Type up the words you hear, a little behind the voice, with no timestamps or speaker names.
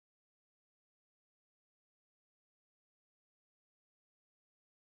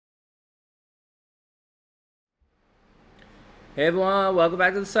Hey everyone, welcome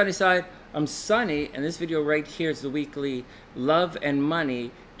back to the sunny side. I'm Sunny, and this video right here is the weekly love and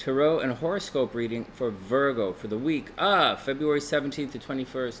money tarot and horoscope reading for Virgo for the week of February 17th to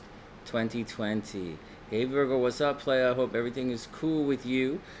 21st, 2020. Hey Virgo, what's up, playa? I hope everything is cool with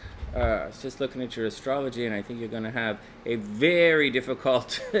you. I was just looking at your astrology, and I think you're going to have a very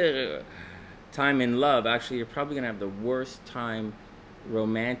difficult time in love. Actually, you're probably going to have the worst time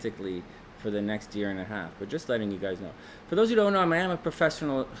romantically for the next year and a half, but just letting you guys know. For those who don't know, I am a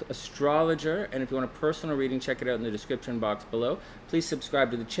professional astrologer, and if you want a personal reading, check it out in the description box below. Please subscribe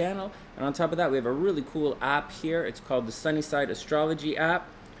to the channel, and on top of that, we have a really cool app here. It's called the TheSunnySide Astrology app.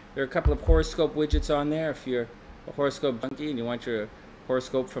 There are a couple of horoscope widgets on there if you're a horoscope junkie and you want your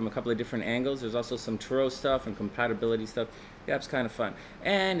horoscope from a couple of different angles. There's also some tarot stuff and compatibility stuff. The app's kind of fun,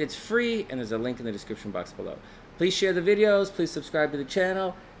 and it's free, and there's a link in the description box below. Please share the videos, please subscribe to the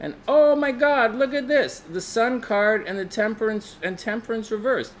channel, and oh my god, look at this! The Sun card and the Temperance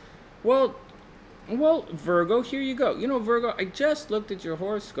reversed. Well, Virgo, here you go. You know, Virgo, I just looked at your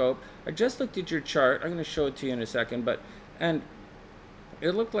horoscope, I just looked at your chart, I'm going to show it to you in a second, and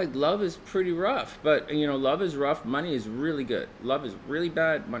it looked like love is pretty rough, but, you know, love is rough, money is really good. Love is really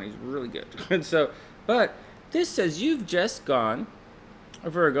bad, money is really good. And so, but this says you've just gone,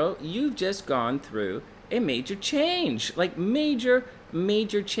 Virgo, you've just gone through a major change, like major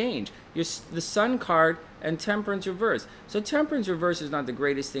change. The Sun card and Temperance reverse. So Temperance reverse is not the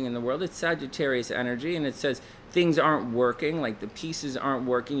greatest thing in the world. It's Sagittarius energy, and it says things aren't working, like the pieces aren't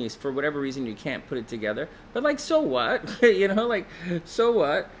working. For whatever reason, you can't put it together. But like, so what? You know, like, so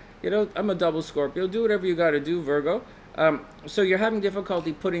what? You know, I'm a double Scorpio. Do whatever you got to do, Virgo. So you're having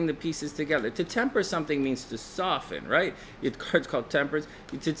difficulty putting the pieces together. To temper something means to soften, right? Your card's called temperance.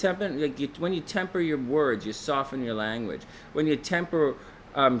 To temper, like when you temper your words, you soften your language. When you temper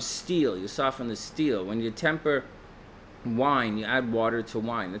steel, you soften the steel. When you temper wine, you add water to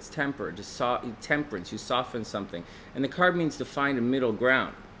wine. That's temper. Just temperance. You soften something. And the card means to find a middle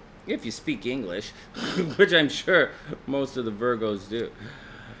ground. If you speak English, which I'm sure most of the Virgos do.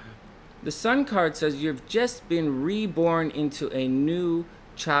 The Sun card says you've just been reborn into a new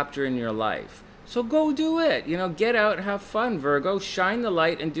chapter in your life. So go do it. You know, get out, have fun, Virgo. Shine the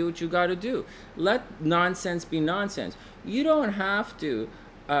light and do what you got to do. Let nonsense be nonsense. You don't have to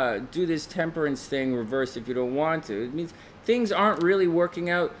do this temperance thing reverse if you don't want to. It means things aren't really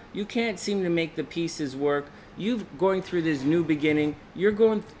working out. You can't seem to make the pieces work. You're going through this new beginning. You're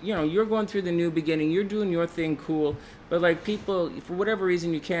going through the new beginning. You're doing your thing cool. But like people, for whatever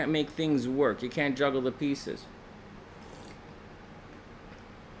reason, you can't make things work. You can't juggle the pieces.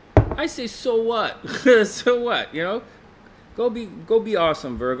 I say, so what? So what? You know, go be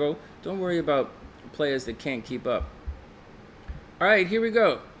awesome, Virgo. Don't worry about players that can't keep up. All right, here we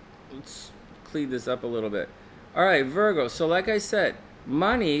go. Let's clean this up a little bit. All right, Virgo. So like I said,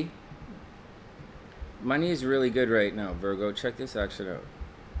 money is really good right now, Virgo. Check this action out.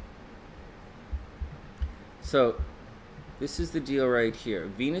 So this is the deal right here.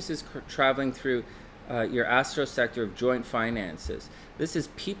 Venus is traveling through your astro sector of joint finances. This is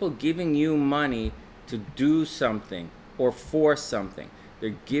people giving you money to do something or for something.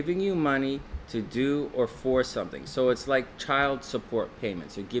 They're giving you money to do or for something. So it's like child support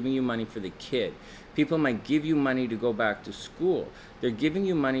payments. They're giving you money for the kid. People might give you money to go back to school. They're giving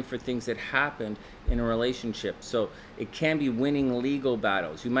you money for things that happened in a relationship. So it can be winning legal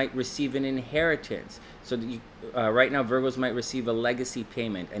battles. You might receive an inheritance. So that right now, Virgos might receive a legacy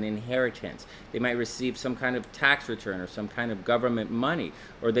payment, an inheritance. They might receive some kind of tax return or some kind of government money.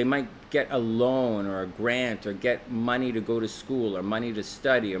 Or they might get a loan or a grant or get money to go to school or money to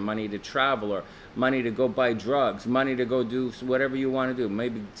study or money to travel or money to go buy drugs, money to go do whatever you want to do.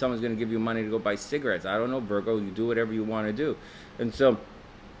 Maybe someone's going to give you money to go buy cigarettes. I don't know, Virgo. You do whatever you want to do. And so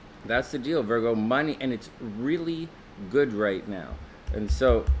that's the deal, Virgo. Money, and it's really good right now. And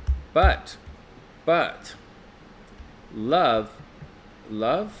so, but love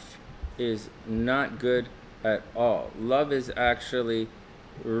is not good at all. Love is actually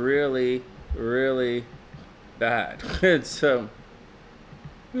really bad. And so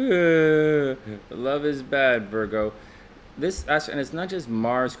love is bad, Virgo. And it's not just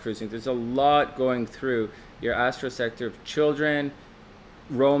Mars cruising. There's a lot going through your astro sector of children,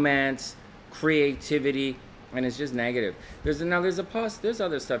 romance, creativity, and it's just negative. There's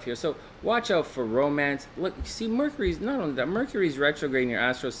other stuff here. So watch out for romance. Look, see, Mercury's not only that. Mercury's retrograde in your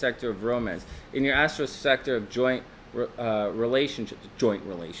astro sector of romance, in your astro sector of joint relationships,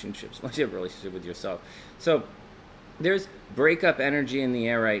 unless you have a relationship with yourself. So there's breakup energy in the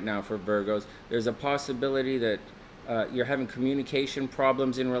air right now for Virgos. There's a possibility that you're having communication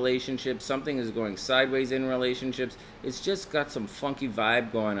problems in relationships. Something is going sideways in relationships. It's just got some funky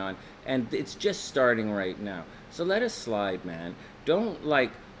vibe going on, and it's just starting right now. So let it slide, man.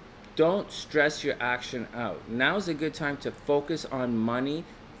 Don't stress your action out. Now's a good time to focus on money,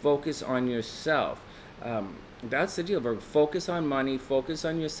 focus on yourself. That's the deal, Virgo. Focus on money, focus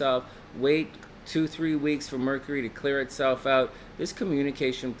on yourself. Wait 2-3 weeks for Mercury to clear itself out. This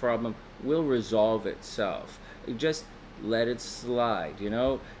communication problem will resolve itself. Just let it slide, you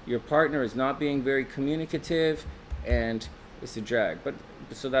know. Your partner is not being very communicative, and it's a drag. But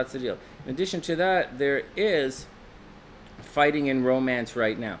so that's the deal. In addition to that, there is fighting in romance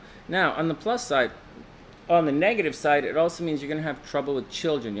right now. Now, on the plus side, on the negative side, it also means you're going to have trouble with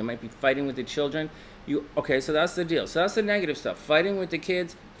children. You might be fighting with the children. Okay, so that's the deal. So that's the negative stuff. Fighting with the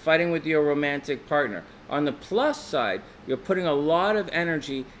kids, fighting with your romantic partner. On the plus side, you're putting a lot of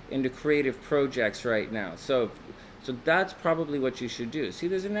energy into creative projects right now. So that's probably what you should do. See,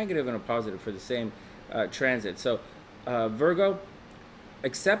 there's a negative and a positive for the same transit. So Virgo,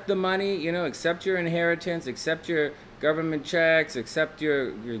 accept the money, you know, accept your inheritance, accept your government checks, accept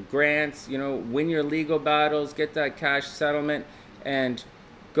your grants, you know, win your legal battles, get that cash settlement, and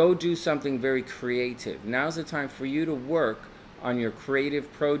go do something very creative. Now's the time for you to work on your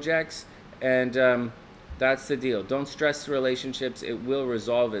creative projects, and that's the deal. Don't stress the relationships. It will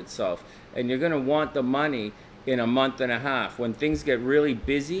resolve itself. And you're going to want the money in a month and a half. When things get really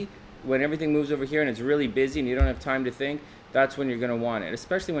busy, when everything moves over here and it's really busy and you don't have time to think, that's when you're going to want it.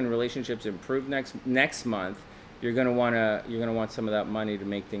 Especially when relationships improve next month, you're going to want some of that money to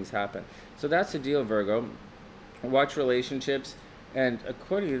make things happen. So that's the deal, Virgo. Watch relationships, and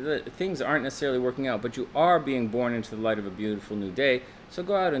according to the things aren't necessarily working out, but you are being born into the light of a beautiful new day. So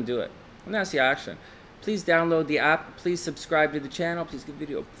go out and do it. And that's the action. Please download the app. Please subscribe to the channel. Please give the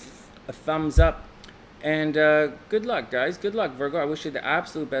video a thumbs up. And good luck, guys. Good luck, Virgo. I wish you the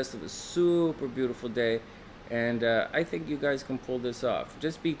absolute best of a super beautiful day. And I think you guys can pull this off.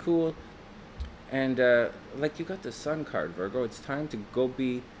 Just be cool. And like you got the Sun card, Virgo. It's time to go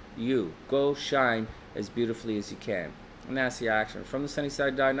be you. Go shine as beautifully as you can. And that's the action. From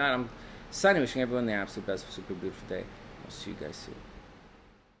TheSunnySide.net, I'm Sunny, wishing everyone the absolute best of a super beautiful day. I'll see you guys soon.